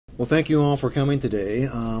Well, thank you all for coming today.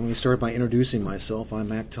 Let me start by introducing myself. I'm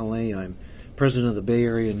Mac Tully. I'm president of the Bay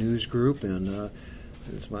Area News Group, and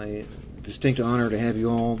it's my distinct honor to have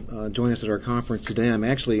you all join us at our conference today. I'm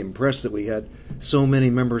actually impressed that we had so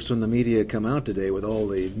many members from the media come out today with all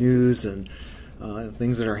the news and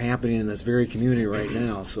things that are happening in this very community right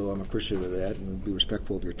now, so I'm appreciative of that and we'll be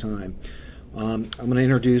respectful of your time. I'm going to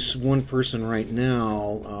introduce one person right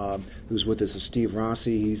now who's with us, is Steve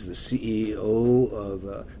Rossi. He's the CEO of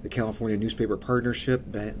the California Newspaper Partnership.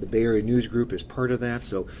 The Bay Area News Group is part of that,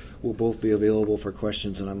 so we'll both be available for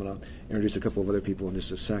questions, and I'm going to introduce a couple of other people in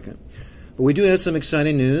just a second. But we do have some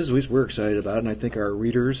exciting news. At least we're excited about it, and I think our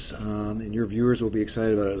readers and your viewers will be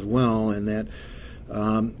excited about it as well, and that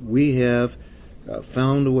we have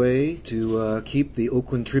found a way to keep the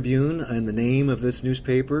Oakland Tribune and the name of this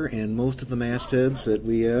newspaper and most of the mastheads that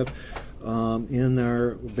we have in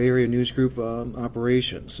our Bay Area News Group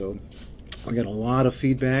operation. So we got a lot of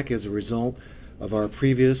feedback as a result of our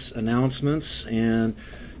previous announcements, and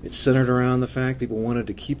it's centered around the fact people wanted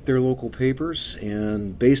to keep their local papers,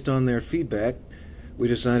 and based on their feedback, we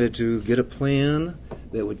decided to get a plan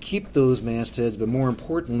that would keep those mastheads, but more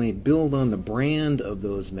importantly, build on the brand of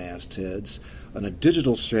those mastheads on a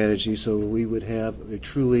digital strategy so we would have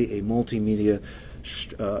truly a multimedia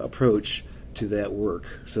approach to that work.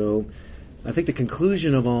 So I think the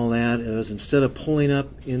conclusion of all that is, instead of pulling up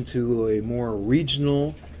into a more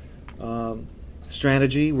regional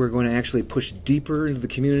strategy, we're going to actually push deeper into the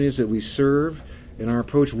communities that we serve, and our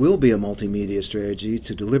approach will be a multimedia strategy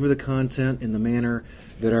to deliver the content in the manner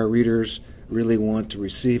that our readers really want to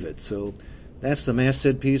receive it. So that's the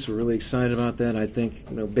masthead piece. We're really excited about that. I think,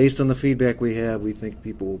 based on the feedback we have, we think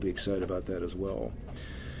people will be excited about that as well.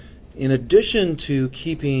 In addition to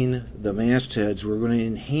keeping the mastheads, we're going to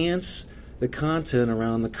enhance the content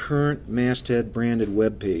around the current masthead branded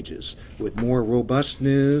web pages with more robust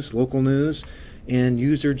news, local news, and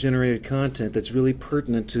user-generated content that's really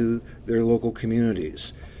pertinent to their local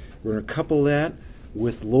communities. We're going to couple that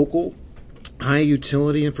with local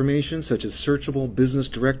high-utility information such as searchable business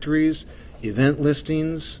directories, event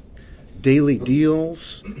listings, daily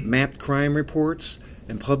deals, mapped crime reports,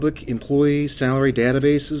 and public employee salary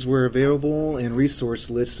databases where available, and resource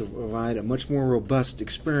lists to provide a much more robust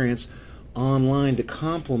experience online to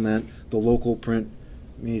complement the local print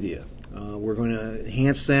media. We're going to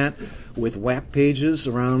enhance that with WAP pages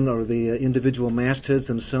around the individual mastheads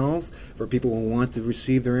themselves for people who want to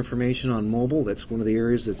receive their information on mobile. That's one of the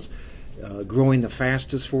areas that's growing the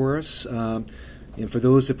fastest for us. And for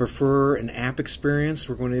those that prefer an app experience,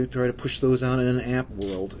 we're going to try to push those out in an app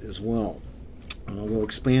world as well. We'll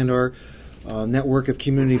expand our network of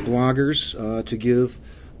community bloggers to give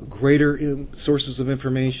greater sources of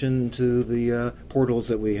information to the portals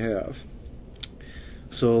that we have.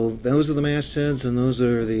 So those are the mastheads, and those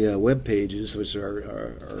are the web pages, which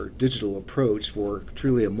are our digital approach for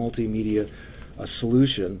truly a multimedia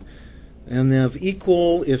solution. And of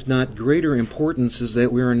equal, if not greater importance, is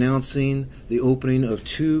that we're announcing the opening of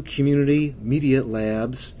 2 community media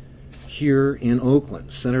labs here in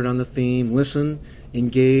Oakland, centered on the theme Listen,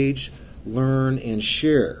 Engage, Learn, and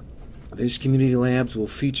Share. These community labs will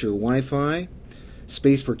feature Wi-Fi,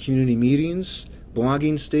 space for community meetings,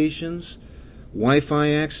 blogging stations,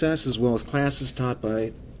 Wi-Fi access, as well as classes taught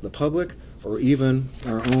by the public or even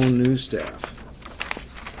our own news staff.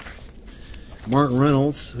 Martin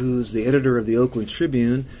Reynolds, who's the editor of the Oakland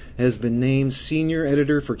Tribune, has been named Senior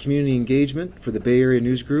Editor for Community Engagement for the Bay Area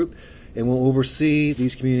News Group and will oversee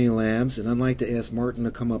these community labs. And I'd like to ask Martin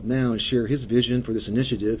to come up now and share his vision for this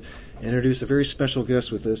initiative and introduce a very special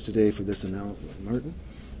guest with us today for this announcement. Martin?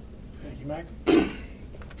 Thank you, Mac.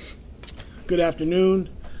 Good afternoon.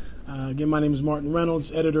 Again, my name is Martin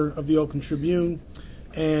Reynolds, editor of the Oakland Tribune,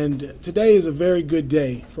 and today is a very good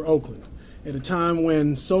day for Oakland. At a time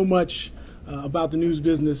when so much about the news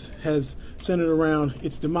business has centered around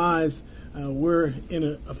its demise, we're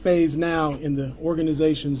in a phase now in the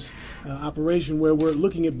organization's operation where we're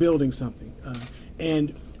looking at building something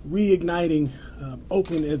and reigniting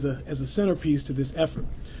Oakland as a centerpiece to this effort.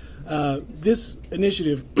 This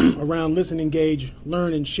initiative around Listen, Engage,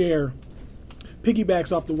 Learn, and Share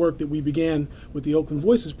piggybacks off the work that we began with the Oakland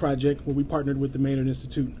Voices Project, where we partnered with the Maynard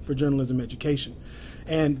Institute for Journalism Education.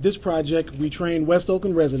 And this project, we trained West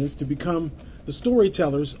Oakland residents to become the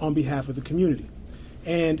storytellers on behalf of the community.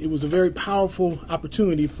 And it was a very powerful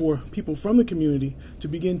opportunity for people from the community to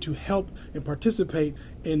begin to help and participate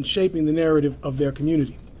in shaping the narrative of their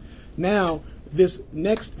community. Now, this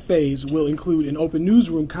next phase will include an open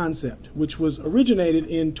newsroom concept, which was originated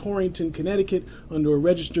in Torrington, Connecticut, under a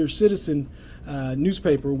registered citizen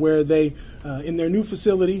newspaper, where they, in their new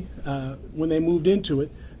facility, when they moved into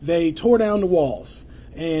it, they tore down the walls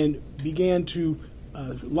and began to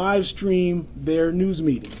live stream their news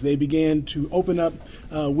meetings. They began to open up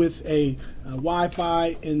with a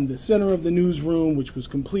Wi-Fi in the center of the newsroom, which was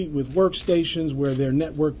complete with workstations where their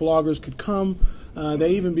network bloggers could come.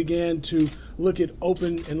 They even began to look at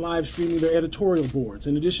open and live streaming their editorial boards.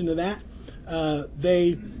 In addition to that,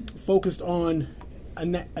 they focused on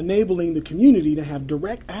enabling the community to have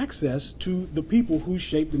direct access to the people who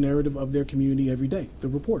shape the narrative of their community every day, the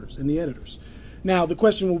reporters and the editors. Now, the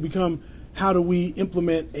question will become, how do we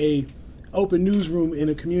implement a open newsroom in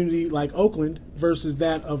a community like Oakland versus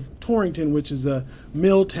that of Torrington, which is a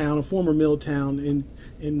mill town, a former mill town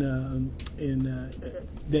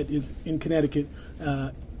that is in Connecticut,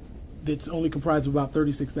 that's only comprised of about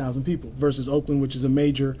 36,000 people, versus Oakland, which is a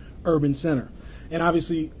major urban center. And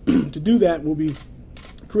obviously, to do that, we'll be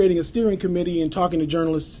creating a steering committee and talking to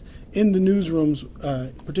journalists in the newsrooms,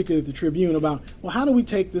 particularly at the Tribune, about, well, how do we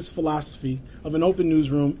take this philosophy of an open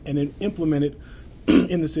newsroom and then implement it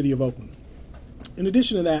in the city of Oakland? In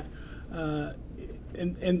addition to that,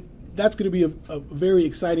 and that's going to be a very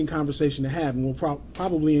exciting conversation to have, and we'll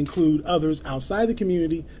probably include others outside the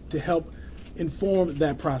community to help inform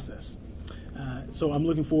that process. So I'm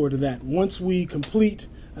looking forward to that. Once we complete,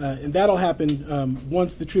 and that'll happen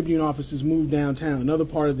once the Tribune offices move downtown. Another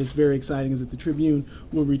part of this very exciting is that the Tribune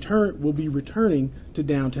will be returning to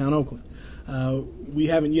downtown Oakland. We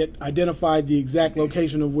haven't yet identified the exact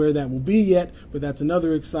location of where that will be yet, but that's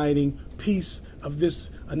another exciting piece of this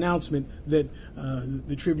announcement that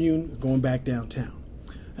the Tribune going back downtown.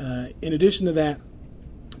 In addition to that,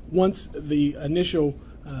 once the initial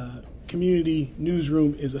community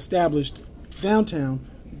newsroom is established downtown,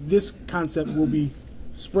 this concept will be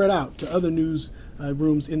spread out to other news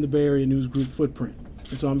rooms in the Bay Area News Group footprint.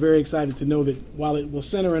 And so I'm very excited to know that while it will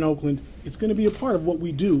center in Oakland, it's going to be a part of what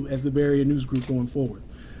we do as the Bay Area News Group going forward.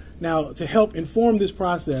 Now, to help inform this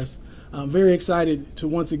process, I'm very excited to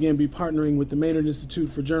once again be partnering with the Maynard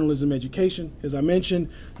Institute for Journalism Education. As I mentioned,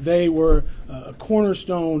 they were a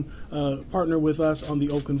cornerstone partner with us on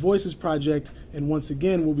the Oakland Voices project, and once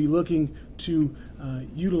again we'll be looking to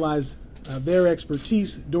utilize their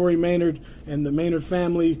expertise. Dory Maynard and the Maynard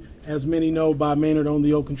family, as many know, Bob Maynard owned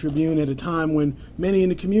the Oakland Tribune at a time when many in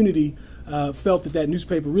the community felt that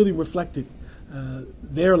newspaper really reflected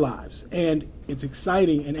their lives. And it's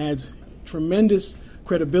exciting and adds tremendous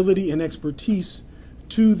credibility and expertise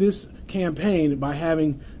to this campaign by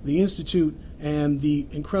having the Institute and the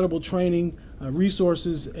incredible training,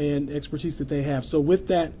 resources, and expertise that they have. So with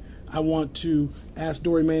that, I want to ask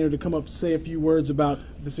Dory Maynard to come up and say a few words about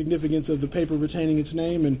the significance of the paper retaining its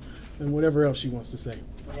name and whatever else she wants to say.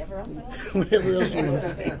 Whatever else I want? Whatever else she wants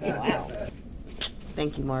to say. Wow.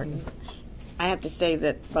 Thank you, Martin. I have to say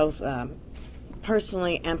that both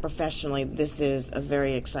personally and professionally, this is a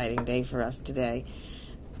very exciting day for us today.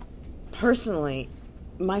 Personally,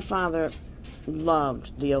 my father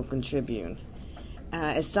loved the Oakland Tribune.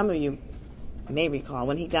 As some of you may recall,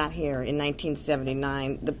 when he got here in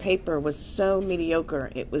 1979, the paper was so mediocre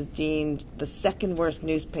it was deemed the second worst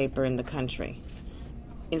newspaper in the country.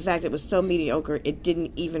 In fact, it was so mediocre it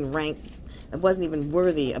didn't even rank, it wasn't even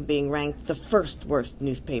worthy of being ranked the first worst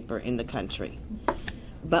newspaper in the country.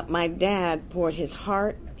 But my dad poured his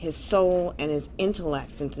heart, his soul, and his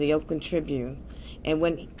intellect into the Oakland Tribune,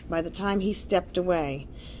 and by the time he stepped away,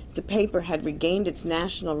 the paper had regained its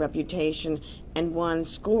national reputation and won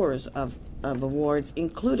scores of awards,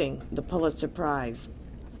 including the Pulitzer Prize.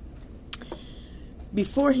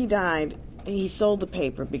 Before he died, he sold the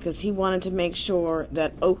paper because he wanted to make sure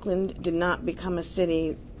that Oakland did not become a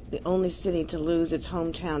city, the only city to lose its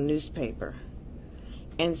hometown newspaper.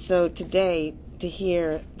 And so today, to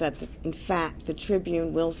hear that, in fact, the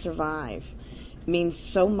Tribune will survive means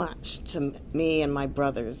so much to me and my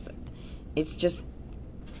brothers. It's just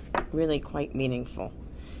really quite meaningful.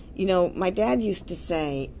 You know, my dad used to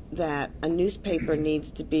say that a newspaper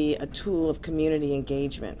needs to be a tool of community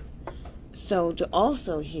engagement. So to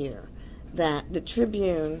also hear that the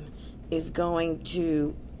Tribune is going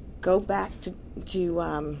to go back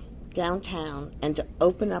to downtown and to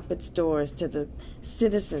open up its doors to the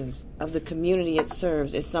citizens of the community it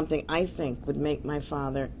serves is something I think would make my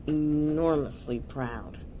father enormously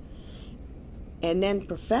proud. And then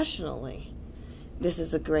professionally, this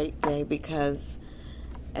is a great day because,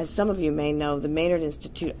 as some of you may know, the Maynard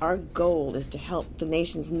Institute, our goal is to help the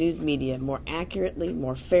nation's news media more accurately,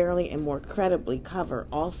 more fairly, and more credibly cover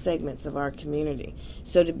all segments of our community.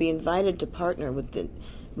 So to be invited to partner with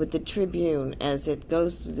the Tribune as it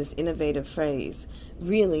goes through this innovative phase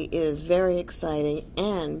really is very exciting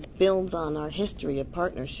and builds on our history of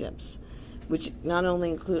partnerships. which not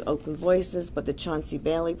only include Oakland Voices, but the Chauncey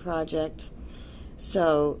Bailey Project.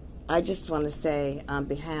 So I just want to say, on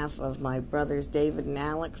behalf of my brothers David and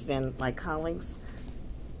Alex and my colleagues,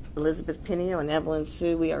 Elizabeth Pinio and Evelyn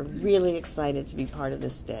Sue, we are really excited to be part of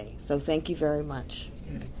this day. So thank you very much.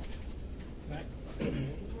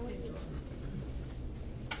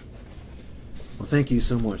 Well, thank you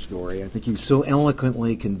so much, Dory. I think you so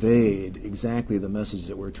eloquently conveyed exactly the message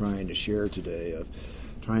that we're trying to share today, of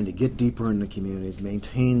trying to get deeper in the communities,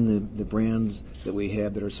 maintain the brands that we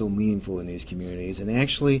have that are so meaningful in these communities, and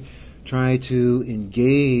actually try to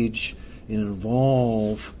engage and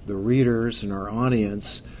involve the readers and our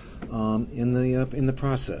audience in the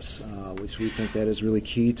process, which we think that is really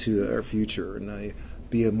key to our future, and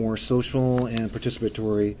be a more social and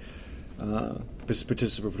participatory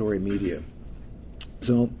media.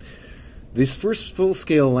 So this first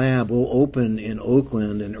full-scale lab will open in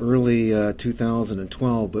Oakland in early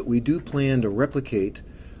 2012, but we do plan to replicate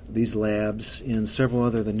these labs in several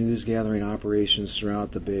other the news gathering operations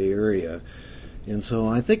throughout the Bay Area. And so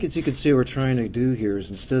I think, as you can see, what we're trying to do here is,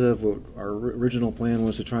 instead of what our original plan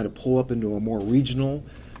was to try to pull up into a more regional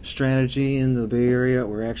strategy in the Bay Area,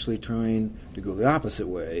 we're actually trying to go the opposite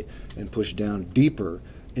way and push down deeper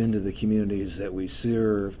into the communities that we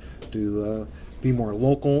serve to be more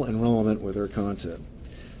local and relevant with our content.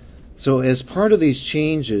 So as part of these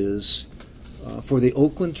changes, for the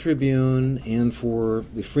Oakland Tribune and for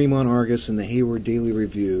the Fremont Argus and the Hayward Daily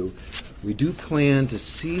Review, we do plan to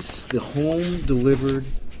cease the home-delivered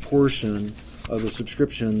portion of the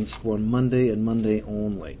subscriptions for Monday and Monday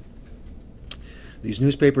only. These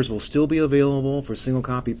newspapers will still be available for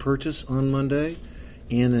single-copy purchase on Monday,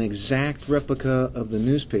 and an exact replica of the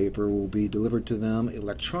newspaper will be delivered to them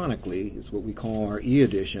electronically. It's what we call our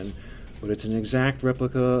e-edition, but it's an exact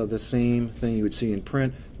replica of the same thing you would see in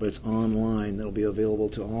print, but it's online. That'll be available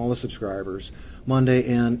to all the subscribers Monday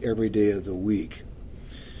and every day of the week.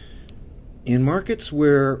 In markets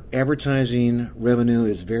where advertising revenue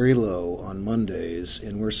is very low on Mondays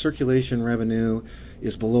and where circulation revenue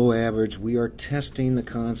is below average, we are testing the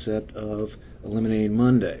concept of eliminating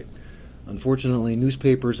Monday. Unfortunately,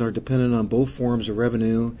 newspapers are dependent on both forms of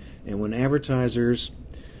revenue, and when advertisers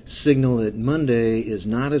signal that Monday is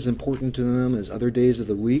not as important to them as other days of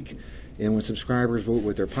the week, and when subscribers vote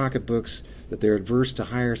with their pocketbooks that they're adverse to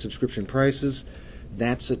higher subscription prices,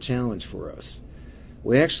 that's a challenge for us.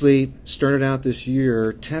 We actually started out this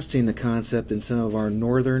year testing the concept in some of our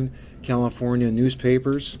Northern California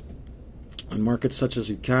newspapers in markets such as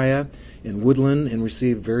Ukiah and Woodland, and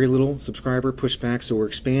received very little subscriber pushback, so we're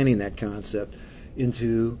expanding that concept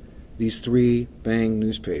into these 3 Bang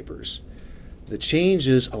newspapers. The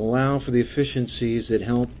changes allow for the efficiencies that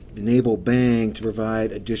help enable Bang to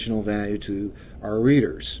provide additional value to our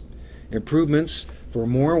readers. Improvements for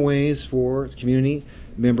more ways for community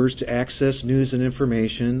members to access news and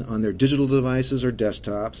information on their digital devices or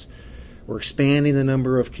desktops. We're expanding the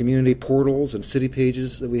number of community portals and city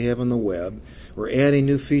pages that we have on the web. We're adding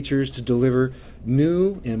new features to deliver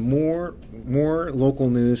new and more local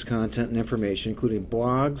news content and information, including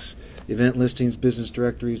blogs, event listings, business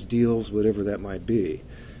directories, deals, whatever that might be.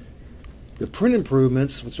 The print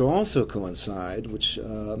improvements, which will also coincide, which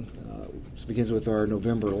begins with our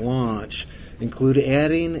November launch, include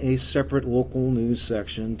adding a separate local news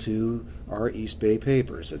section to our East Bay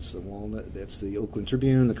papers. That's the Oakland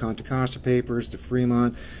Tribune, the Contra Costa papers, the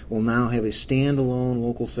Fremont will now have a standalone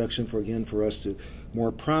local section for us to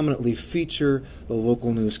more prominently feature the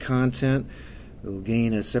local news content. We'll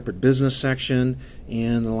gain a separate business section,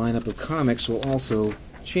 and the lineup of comics will also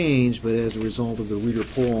change, but as a result of the reader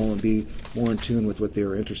poll, and be more in tune with what they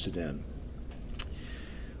are interested in.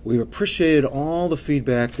 We've appreciated all the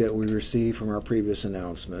feedback that we received from our previous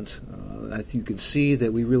announcement. I think you can see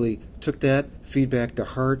that we really took that feedback to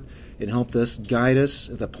heart and helped us guide us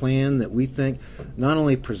with a plan that we think not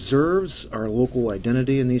only preserves our local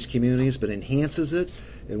identity in these communities, but enhances it,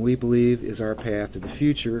 and we believe is our path to the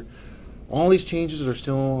future. All these changes are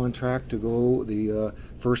still on track to go the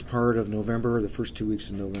first part of November, the first 2 weeks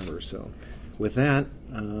of November. So with that,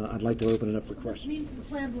 I'd like to open it up for questions. This means the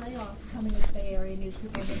planned layoffs coming in the Bay Area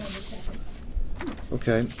newspaper on November 2nd.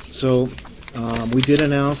 Okay, so we did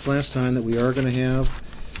announce last time that we are going to have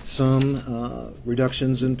some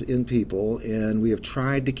reductions in people, and we have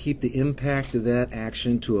tried to keep the impact of that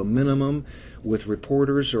action to a minimum with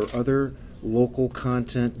reporters or other local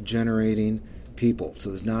content generating people,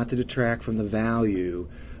 so as not to detract from the value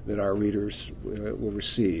that our readers will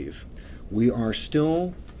receive. We are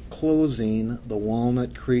still closing the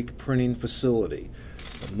Walnut Creek printing facility.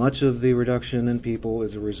 Much of the reduction in people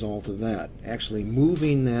is a result of that. Actually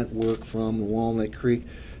moving that work from the Walnut Creek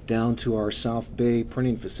down to our South Bay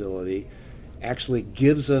printing facility actually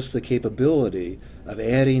gives us the capability of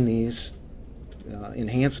adding these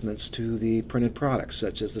enhancements to the printed products,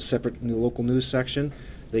 such as the separate new local news section.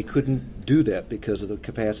 They couldn't do that because of the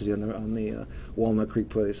capacity on the Walnut Creek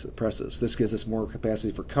presses. This gives us more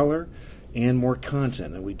capacity for color and more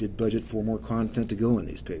content, and we did budget for more content to go in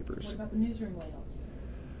these papers. What about the newsroom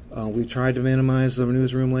layoffs? We've tried to minimize the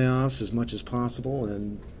newsroom layoffs as much as possible,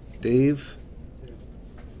 and Dave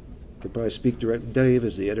could probably speak direct. Dave,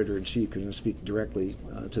 as the editor-in-chief, can speak directly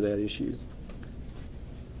to that issue.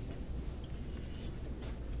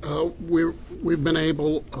 We've been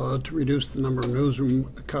able to reduce the number of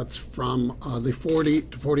newsroom cuts from the 40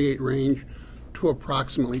 to 48 range to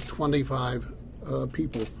approximately 25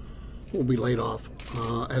 people will be laid off.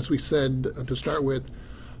 As we said to start with,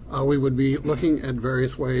 we would be looking at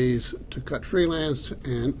various ways to cut freelance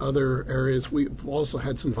and other areas. We've also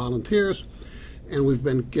had some volunteers, and we've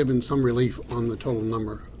been given some relief on the total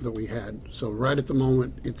number that we had. So right at the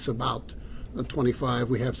moment, it's about 25.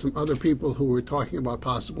 We have some other people who are talking about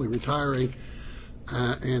possibly retiring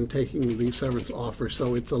and taking the severance offer.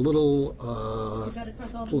 So it's a little Is that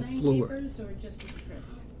across all the bank papers or just the strip?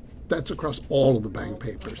 That's across all of the bank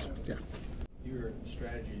papers. Yeah. Your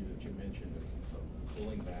strategy that you mentioned of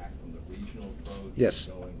pulling back from the regional approach, Yes,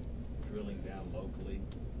 drilling down locally,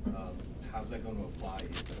 how's that going to apply,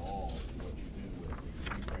 if at all, to what you do with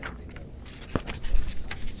rebranding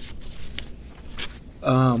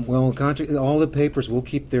well, all the papers will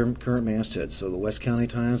keep their current mastheads. So the West County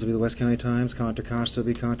Times will be the West County Times, Contra Costa will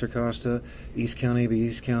be Contra Costa, East County will be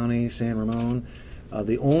East County, San Ramon.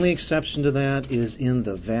 The only exception to that is in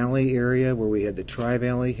the Valley area, where we had the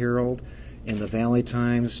Tri-Valley Herald and the Valley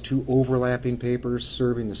Times, two overlapping papers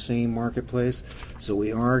serving the same marketplace. So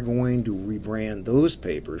we are going to rebrand those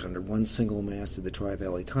papers under one single masthead, the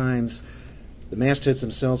Tri-Valley Times. The mastheads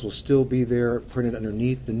themselves will still be there, printed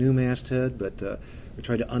underneath the new masthead, but we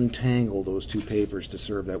tried to untangle those two papers to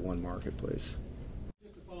serve that one marketplace.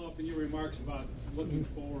 Just to follow up on your remarks about looking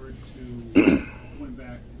forward to going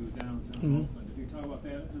back to downtown Oakland, if you talk about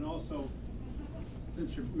that, and also,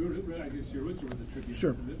 since your roots are with the Tribune,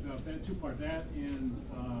 Sure. That two-part, that and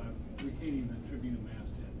retaining the Tribune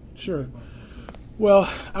masthead. Sure. Well,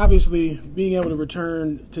 obviously, being able to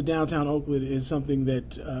return to downtown Oakland is something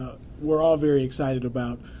that we're all very excited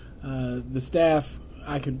about. The staff,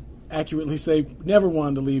 I can accurately say, never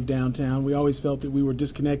wanted to leave downtown. We always felt that we were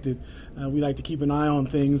disconnected. We like to keep an eye on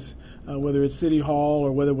things, whether it's City Hall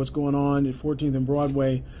or whether what's going on at 14th and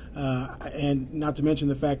Broadway, and not to mention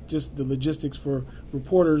the fact just the logistics for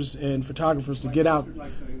reporters and photographers to get out.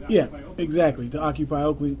 Yeah, exactly, to occupy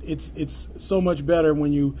Oakland. It's so much better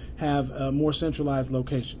when you have a more centralized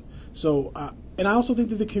location. So, and I also think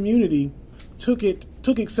that the community took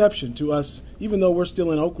exception to us, even though we're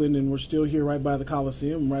still in Oakland and we're still here right by the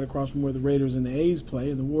Coliseum, right across from where the Raiders and the A's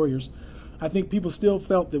play and the Warriors. I think people still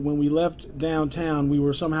felt that when we left downtown, we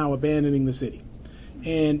were somehow abandoning the city.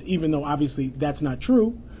 And even though obviously that's not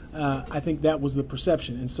true, I think that was the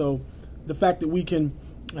perception. And so the fact that we can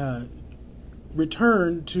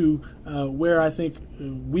return to where I think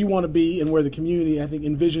we want to be and where the community, I think,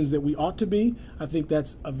 envisions that we ought to be, I think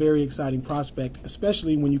that's a very exciting prospect,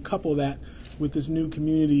 especially when you couple that with this new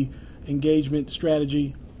community engagement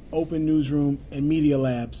strategy, open newsroom, and media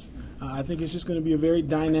labs. I think it's just going to be a very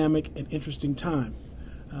dynamic and interesting time.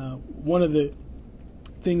 One of the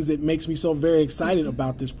things that makes me so very excited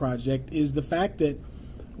about this project is the fact that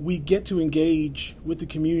we get to engage with the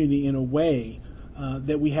community in a way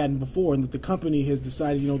that we hadn't before, and that the company has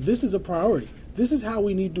decided, this is a priority. This is how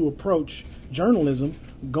we need to approach journalism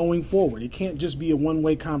going forward. It can't just be a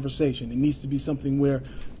one-way conversation. It needs to be something where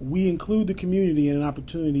we include the community in an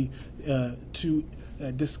opportunity to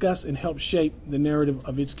discuss and help shape the narrative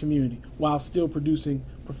of its community while still producing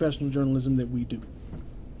professional journalism that we do.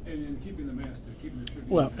 And keeping the master, keeping the Tribune.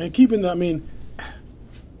 Well, and keeping the,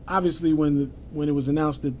 obviously when it was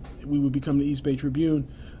announced that we would become the East Bay Tribune,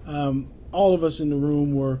 all of us in the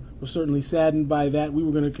room were certainly saddened by that. We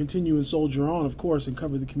were going to continue and soldier on, of course, and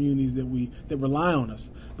cover the communities that rely on us.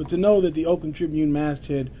 But to know that the Oakland Tribune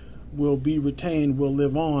masthead will be retained, will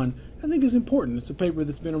live on, I think is important. It's a paper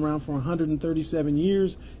that's been around for 137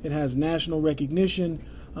 years. It has national recognition,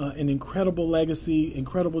 an incredible legacy.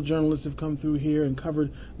 Incredible journalists have come through here and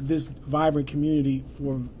covered this vibrant community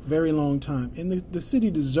for a very long time. And the city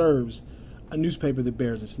deserves a newspaper that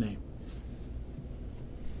bears its name.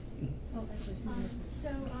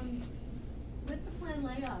 With the planned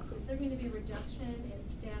layoffs, is there going to be a reduction in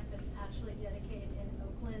staff that's actually dedicated in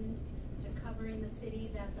Oakland to covering the city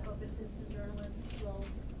that the hope is citizen journalists will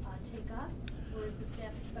take up? Or is the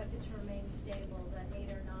staff expected to remain stable, that 8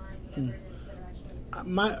 or 9, whatever it is that are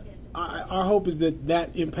actually Our hope is that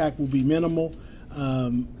impact will be minimal.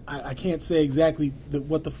 I can't say exactly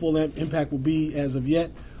what the full impact will be as of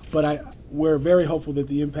yet, but we're very hopeful that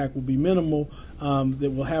the impact will be minimal,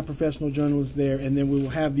 that we'll have professional journalists there, and then we will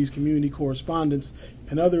have these community correspondents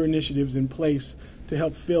and other initiatives in place to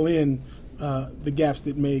help fill in the gaps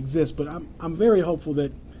that may exist. But I'm very hopeful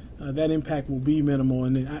that that impact will be minimal,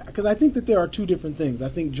 and because I think that there are two different things. I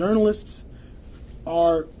think journalists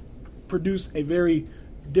produce a very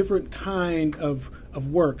different kind of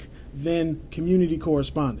work than community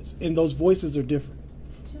correspondents, and those voices are different.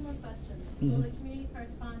 2 more questions. Will the community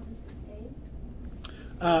correspondents be paid?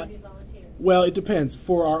 Or will they be volunteers? Well, it depends.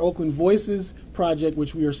 For our Oakland Voices project,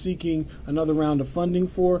 which we are seeking another round of funding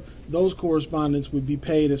for, those correspondents would be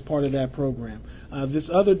paid as part of that program. This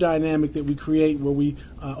other dynamic that we create, where we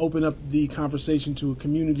open up the conversation to a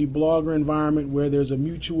community blogger environment where there's a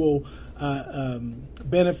mutual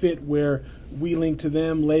benefit, where we link to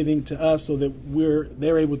them, they link to us, so that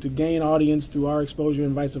they're able to gain audience through our exposure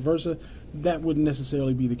and vice versa, that wouldn't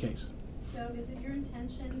necessarily be the case. So is it your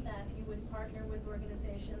intention that you would partner with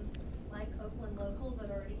organizations like Oakland Local that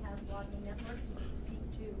already have blogging networks, or would you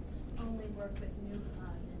seek to only work with new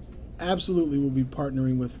entities? Absolutely, we'll be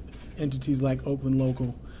partnering with entities like Oakland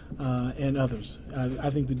Local and others. I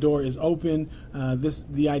think the door is open.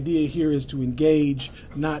 The idea here is to engage,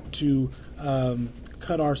 not to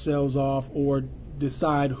cut ourselves off or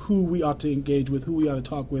decide who we ought to engage with, who we ought to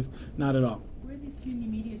talk with. Not at all. Where are these community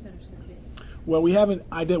media centers going to be? Well, we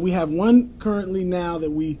have one currently now that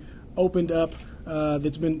we opened up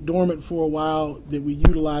that's been dormant for a while, that we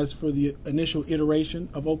utilized for the initial iteration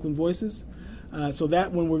of Oakland Voices. So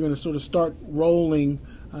that one we're going to sort of start rolling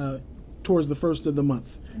towards the first of the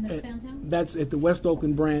month. And that's downtown? That's at the West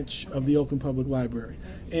Oakland branch of the Oakland Public Library.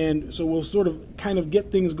 And so we'll sort of kind of get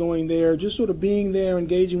things going there, just sort of being there,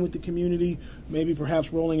 engaging with the community, maybe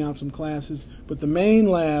perhaps rolling out some classes. But the main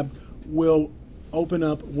lab will open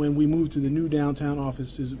up when we move to the new downtown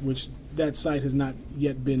offices, which that site has not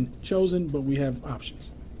yet been chosen, but we have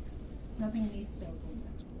options. Nothing in East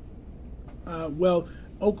Oakland? Well,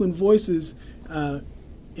 Oakland Voices,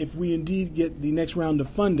 if we indeed get the next round of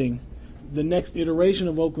funding, the next iteration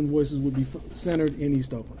of Oakland Voices would be centered in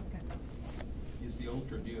East Oakland. Is the Old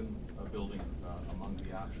Tribune building among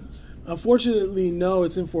the options? Unfortunately, no,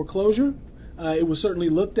 it's in foreclosure. It was certainly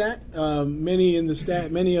looked at. Many of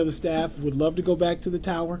the staff would love to go back to the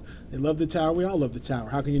tower. They love the tower. We all love the tower.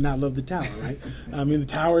 How can you not love the tower, right? I mean, the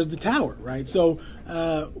tower is the tower, right? So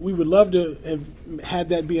we would love to have had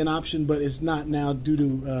that be an option, but it's not now due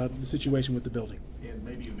to the situation with the building. And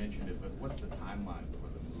maybe you mentioned it, but what's the timeline for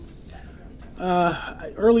the move back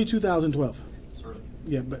downtown? Early 2012. Certainly.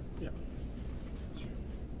 Yeah, but yeah.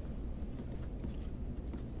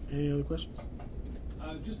 Any other questions?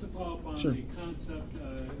 Just to follow up on Sure. the concept,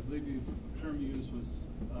 I believe the term used was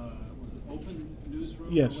it open newsroom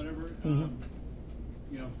Yes. or whatever? Mhm.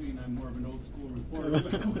 You know, being I'm more of an old school reporter.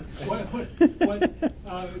 what to explain that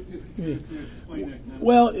concept?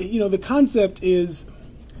 Well, you know, the concept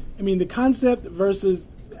versus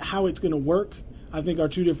how it's going to work, I think, are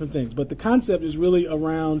two different things. But the concept is really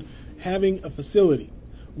around having a facility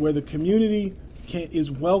where the community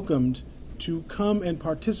is welcomed to come and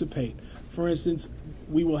participate. For instance,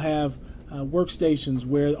 we will have workstations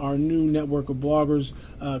where our new network of bloggers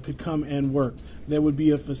could come and work. There would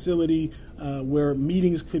be a facility where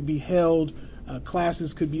meetings could be held,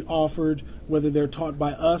 classes could be offered, whether they're taught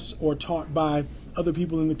by us or taught by other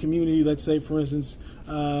people in the community. Let's say, for instance,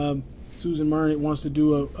 Susan Murnett wants to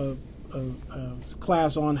do a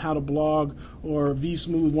class on how to blog, or V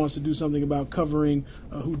Smooth wants to do something about covering,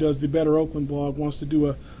 who does the Better Oakland blog, wants to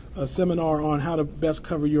do a seminar on how to best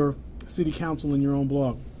cover your city council in your own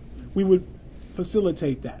blog. We would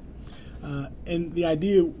facilitate that. And the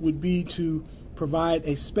idea would be to provide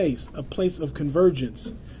a space, a place of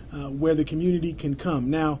convergence where the community can come.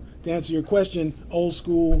 Now, to answer your question, old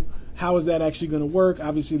school, how is that actually going to work?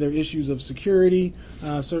 Obviously, there are issues of security.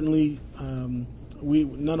 Certainly, none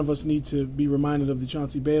of us need to be reminded of the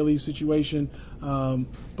Chauncey Bailey situation.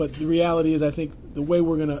 But the reality is, I think the way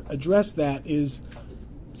we're going to address that is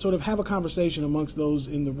sort of have a conversation amongst those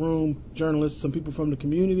in the room, journalists, some people from the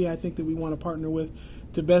community I think that we want to partner with,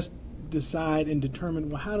 to best decide and determine,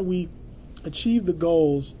 well, how do we achieve the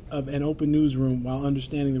goals of an open newsroom while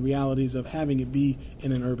understanding the realities of having it be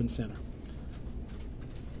in an urban center.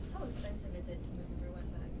 How expensive is it to move everyone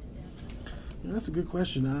back to downtown? That's a good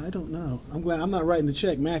question. I don't know. I'm glad I'm not writing the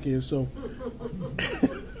check. Mac is, so.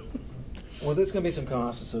 Well, there's going to be some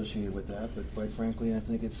costs associated with that, but quite frankly, I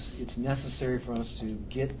think it's necessary for us to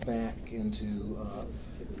get back into. You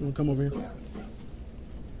want to come over here?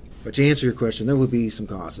 But to answer your question, there will be some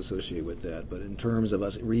costs associated with that. But in terms of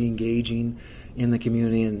us re-engaging in the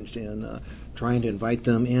community and trying to invite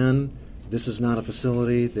them in, this is not a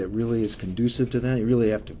facility that really is conducive to that. You really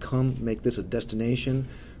have to come make this a destination,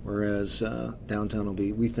 whereas downtown will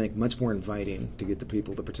be, we think, much more inviting to get the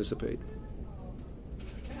people to participate.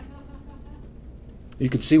 You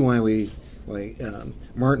can see why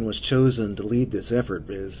Martin was chosen to lead this effort,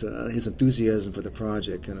 because his enthusiasm for the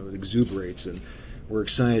project kind of exuberates, and we're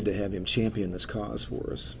excited to have him champion this cause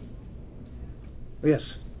for us.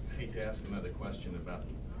 Yes? I hate to ask another question about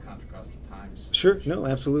Contra Costa Times. Sure, no,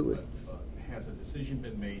 absolutely. But, has a decision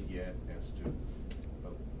been made yet as to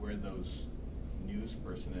where those news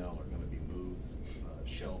personnel are going to be moved,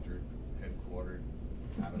 sheltered, headquartered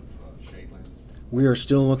out of Shadelands? We are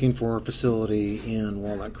still looking for a facility in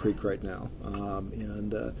Walnut Creek right now,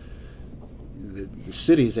 and the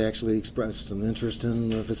city's actually expressed some interest in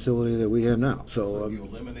the facility that we have now. So you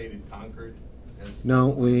eliminated Concord? No,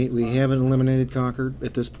 we haven't eliminated Concord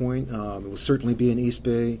at this point. It will certainly be an East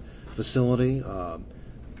Bay facility,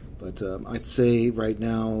 but I'd say right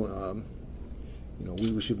now,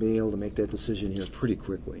 we should be able to make that decision here pretty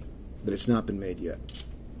quickly, but it's not been made yet.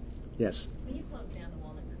 Yes. When you closed down the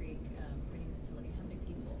Walnut Creek printing facility, how many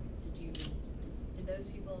people did those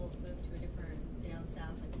people move to a different down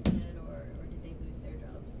south like you did, or did they lose their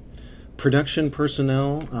jobs? Production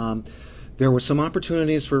personnel. There were some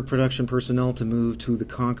opportunities for production personnel to move to the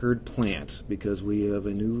Concord plant because we have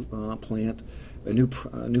a new plant, a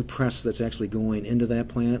new press that's actually going into that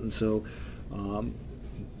plant, and so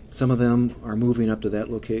some of them are moving up to that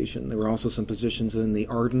location. There were also some positions in the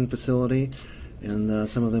Arden facility, and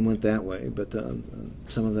some of them went that way, but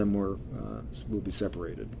some of them will be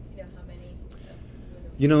separated.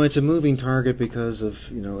 You know how many? It's a moving target because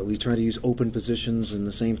of, we try to use open positions and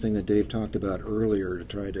the same thing that Dave talked about earlier to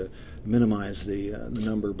try to minimize the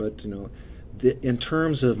number. But, in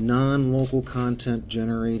terms of non-local content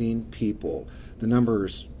generating people, the number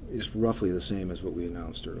is roughly the same as what we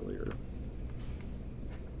announced earlier.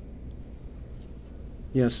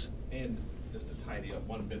 Yes? And just to tidy up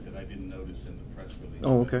one bit that I didn't notice in the press release.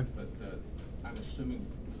 Oh, okay. But I'm assuming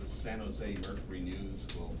the San Jose Mercury News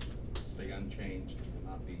will stay unchanged,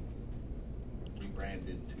 will not be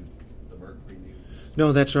rebranded to the Mercury News.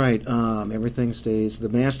 No, that's right. Everything stays. The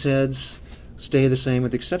mastheads stay the same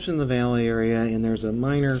with the exception of the Valley area, and there's a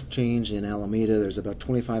minor change in Alameda. There's about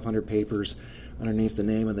 2,500 papers underneath the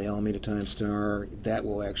name of the Alameda Times-Star. That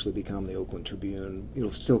will actually become the Oakland Tribune. It'll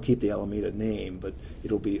still keep the Alameda name, but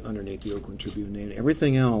it'll be underneath the Oakland Tribune name.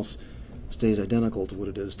 Everything else stays identical to what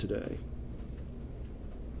it is today.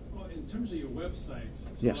 Well, in terms of your websites, so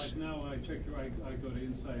yes. Like now I check I go to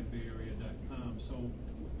InsideBayArea.com. So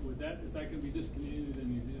is that going to be discontinued,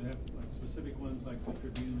 and you have like specific ones like the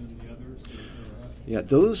Tribune and the others? Yeah,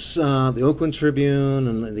 those the Oakland Tribune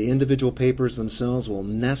and the individual papers themselves will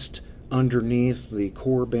nest underneath the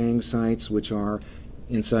core Bang sites, which are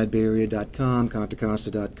InsideBayArea.com,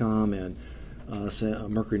 ContraCosta.com, and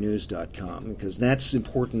MercuryNews.com, because that's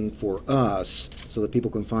important for us so that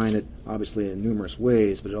people can find it, obviously, in numerous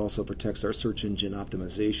ways, but it also protects our search engine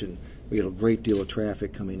optimization. We get a great deal of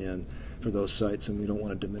traffic coming in for those sites, and we don't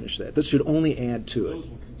want to diminish that. This should only add to it. Those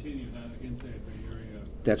will continue that Inside Bay Area.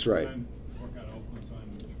 That's right. I work out of Oakland, so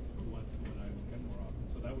I'm once when I look at more often.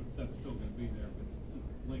 So that's still going to be there, but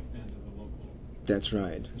it's linked then to the local. That's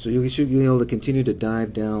right. So you should be able to continue to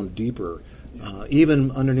dive down deeper.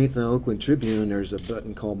 Even underneath the Oakland Tribune, there's a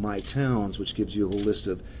button called My Towns, which gives you a whole list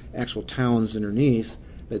of actual towns underneath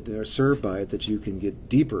that are served by it that you can get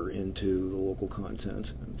deeper into the local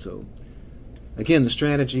content. And so, again, the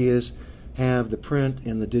strategy is have the print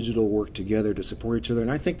and the digital work together to support each other.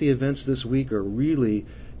 And I think the events this week are really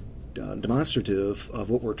demonstrative of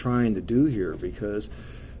what we're trying to do here, because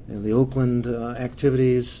the Oakland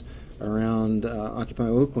activities around Occupy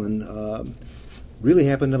Oakland really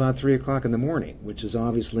happened about 3 o'clock in the morning, which is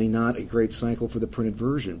obviously not a great cycle for the printed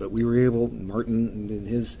version. But we were able, Martin and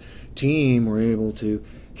his team were able to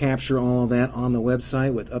capture all of that on the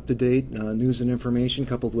website with up-to-date news and information,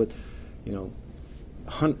 coupled with,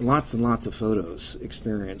 lots and lots of photos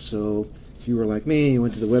experience. So if you were like me, you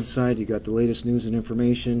went to the website, you got the latest news and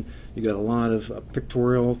information, you got a lot of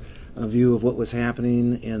pictorial view of what was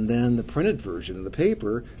happening, and then the printed version of the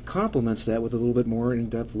paper complements that with a little bit more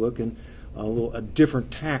in-depth look and a different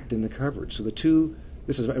tact in the coverage. So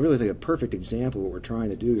this is, I really think, a perfect example of what we're trying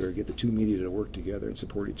to do here, get the two media to work together and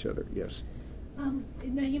support each other. Yes?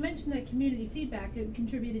 Now, you mentioned that community feedback had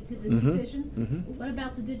contributed to this Mm-hmm. decision. Mm-hmm. What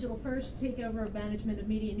about the digital first takeover of management of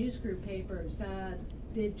media news group papers?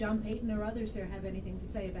 Did John Payton or others there have anything to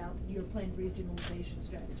say about your planned regionalization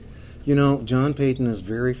strategy? You know, John Payton is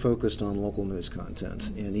very focused on local news content,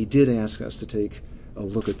 and he did ask us to take a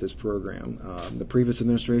look at this program. The previous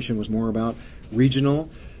administration was more about regional.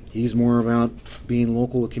 He's more about being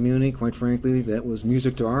local to community. Quite frankly, that was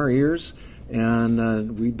music to our ears,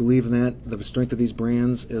 and we believe in that, the strength of these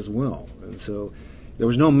brands as well. And so there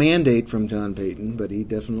was no mandate from John Payton, but he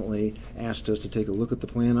definitely asked us to take a look at the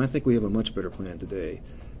plan. I think we have a much better plan today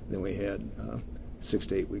than we had 6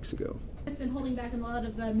 to 8 weeks ago. What's been holding back a lot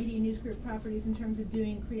of media news group properties in terms of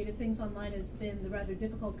doing creative things online has been the rather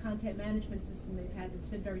difficult content management system they've had that's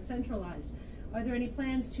been very centralized. Are there any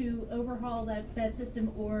plans to overhaul that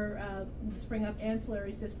system or spring up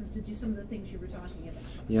ancillary systems to do some of the things you were talking about?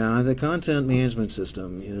 Yeah, the content management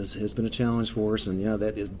system has been a challenge for us, and yeah,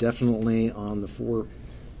 that is definitely on the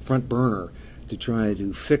front burner to try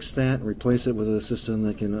to fix that and replace it with a system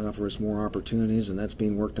that can offer us more opportunities, and that's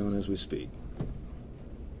being worked on as we speak.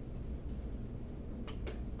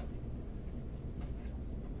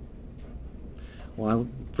 Well,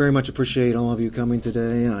 I very much appreciate all of you coming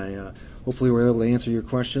today. I hopefully were able to answer your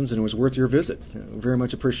questions, and it was worth your visit. I very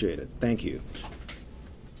much appreciate it. Thank you.